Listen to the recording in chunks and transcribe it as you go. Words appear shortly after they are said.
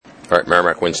All right,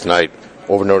 Merrimack wins tonight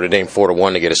over Notre Dame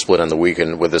 4-1 to get a split on the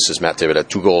weekend. With us is Matt Tibbett at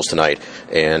 2 goals tonight,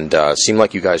 and seemed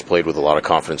like you guys played with a lot of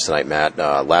confidence tonight, Matt.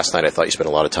 Last night I thought you spent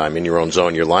a lot of time in your own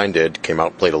zone. Your line came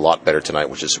out, played a lot better tonight,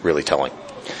 which is really telling.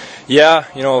 Yeah,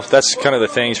 that's kind of the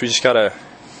things. We just got to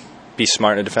be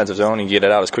smart in the defensive zone and get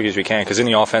it out as quick as we can, because in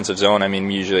the offensive zone,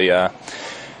 we usually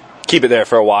keep it there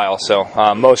for a while.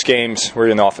 So most games we're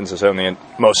in the offensive zone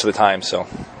most of the time, so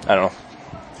I don't know.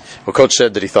 Well, Coach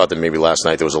said that he thought that maybe last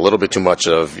night there was a little bit too much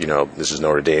of, this is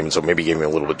Notre Dame, and so maybe gave me a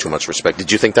little bit too much respect.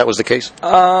 Did you think that was the case?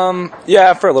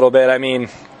 Yeah, for a little bit.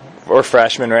 We're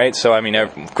freshmen, right? So,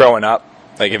 growing up,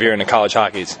 like if you're into college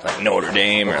hockey, it's like Notre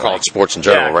Dame. Or college sports in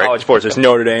general, right? College sports, it's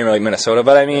Notre Dame or like Minnesota.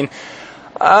 But,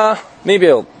 maybe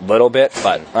a little bit.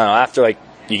 But, I don't know, after,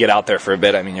 you get out there for a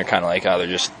bit, you're kind of like, oh, they're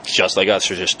just like us.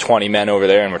 There's just 20 men over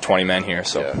there, and we're 20 men here.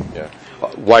 So. Yeah.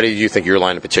 Why did you think your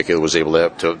line in particular was able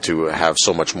to have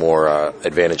so much more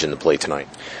advantage in the play tonight?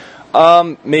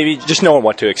 Maybe just knowing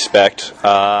what to expect.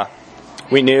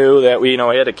 We knew that we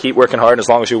had to keep working hard. And as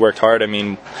long as we worked hard,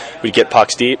 we'd get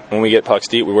pucks deep. When we get pucks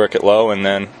deep, we work it low, and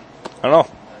then I don't know.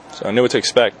 So I knew what to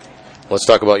expect. Let's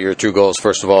talk about your 2 goals.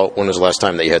 First of all, when was the last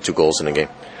time that you had 2 goals in a game?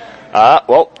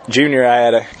 Well, junior, I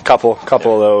had a couple of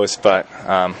those, but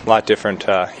a lot different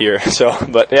here. So,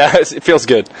 but yeah, it feels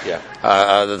good. Yeah.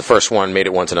 The first one made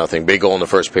it 1-0. Big goal in the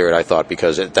first period, I thought,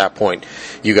 because at that point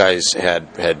you guys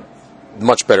had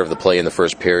much better of the play in the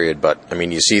first period. But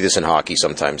you see this in hockey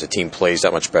sometimes. A team plays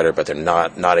that much better, but they're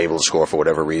not able to score for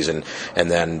whatever reason,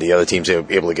 and then the other team's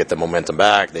able to get the momentum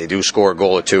back. They do score a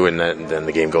goal or two, and then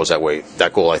the game goes that way.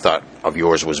 That goal, I thought, of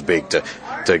yours was big to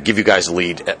give you guys a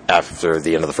lead after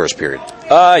the end of the first period.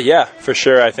 Yeah, for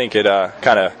sure. I think it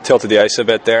kind of tilted the ice a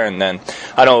bit there, and then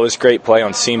I know it was great play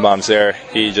on Seambombs there.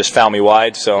 He just found me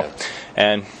wide,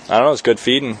 and I don't know, it was good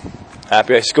feed, and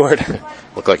happy I scored.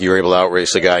 Looked like you were able to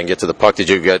outrace the guy and get to the puck. Did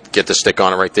you get the stick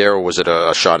on it right there, or was it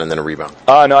a shot and then a rebound?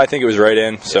 No, I think it was right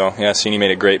in. So, yeah, Sini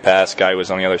made a great pass. Guy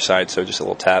was on the other side, so just a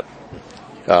little tap.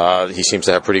 He seems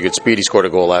to have pretty good speed. He scored a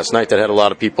goal last night that had a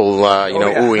lot of people,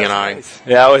 oohing and eyeing. Nice.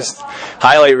 Yeah, it was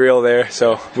highlight reel there.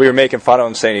 So we were making fun of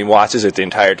him, saying he watches it the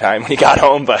entire time when he got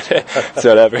home, but it's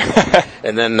whatever.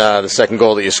 And then the second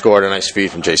goal that you scored, a nice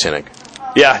feed from Jace Hinnick.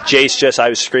 Yeah, Jace I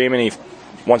was screaming.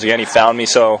 Once again, he found me,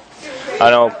 so I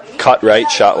don't know, cut right,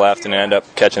 shot left, and ended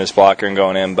up catching his blocker and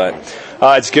going in. But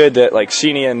it's good that,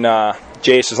 Sini and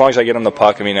Jace, as long as I get them the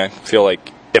puck, I feel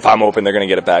like if I'm open, they're going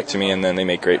to get it back to me, and then they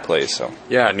make great plays. So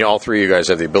yeah, and all three of you guys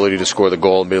have the ability to score the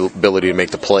goal, ability to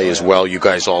make the play as well. You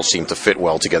guys all seem to fit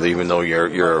well together, even though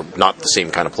you're not the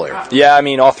same kind of player. Yeah,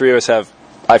 all three of us have,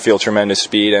 I feel, tremendous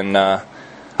speed, and I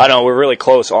don't know, we're really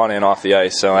close on and off the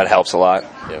ice, so that helps a lot.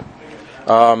 Yeah.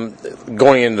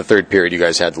 Going into the third period, you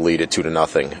guys had the lead at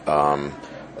 2-0.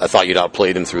 I thought you'd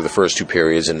outplayed him through the first 2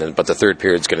 periods, but the third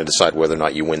period's going to decide whether or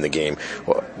not you win the game.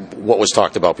 What was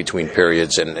talked about between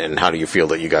periods, and how do you feel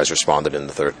that you guys responded in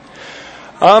the third?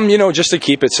 Just to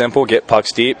keep it simple, get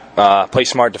pucks deep, play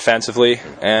smart defensively,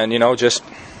 and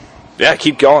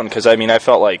keep going. Because I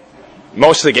felt like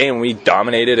most of the game we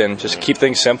dominated, and just keep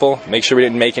things simple, make sure we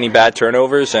didn't make any bad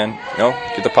turnovers, and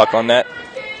get the puck on net.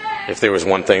 If there was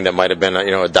one thing that might have been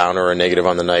a downer or a negative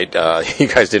on the night, you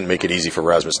guys didn't make it easy for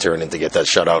Rasmus Tiranen to get that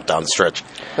shutout down the stretch.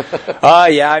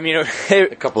 Yeah,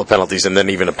 a couple of penalties and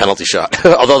then even a penalty shot.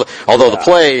 although the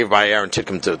play by Aaron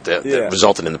Titcomb that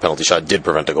resulted in the penalty shot did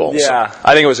prevent a goal. Yeah, so.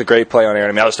 I think it was a great play on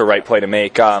Aaron. That was the right play to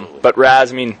make. But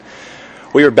Raz, we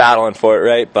were battling for it,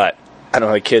 right? But I don't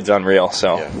know, the kid's unreal.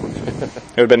 So it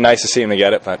would have been nice to see him to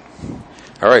get it. But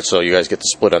all right, so you guys get the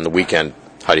split on the weekend.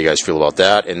 How do you guys feel about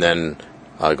that? And then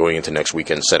going into next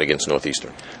weekend set against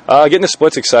Northeastern? Getting the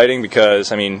split's exciting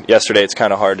because, yesterday it's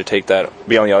kind of hard to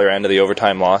be on the other end of the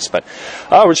overtime loss. But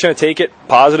we're just going to take it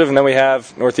positive, and then we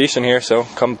have Northeastern here, so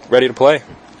come ready to play.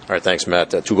 All right, thanks, Matt.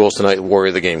 2 goals tonight, warrior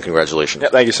of the game. Congratulations. Yeah,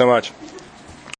 thank you so much.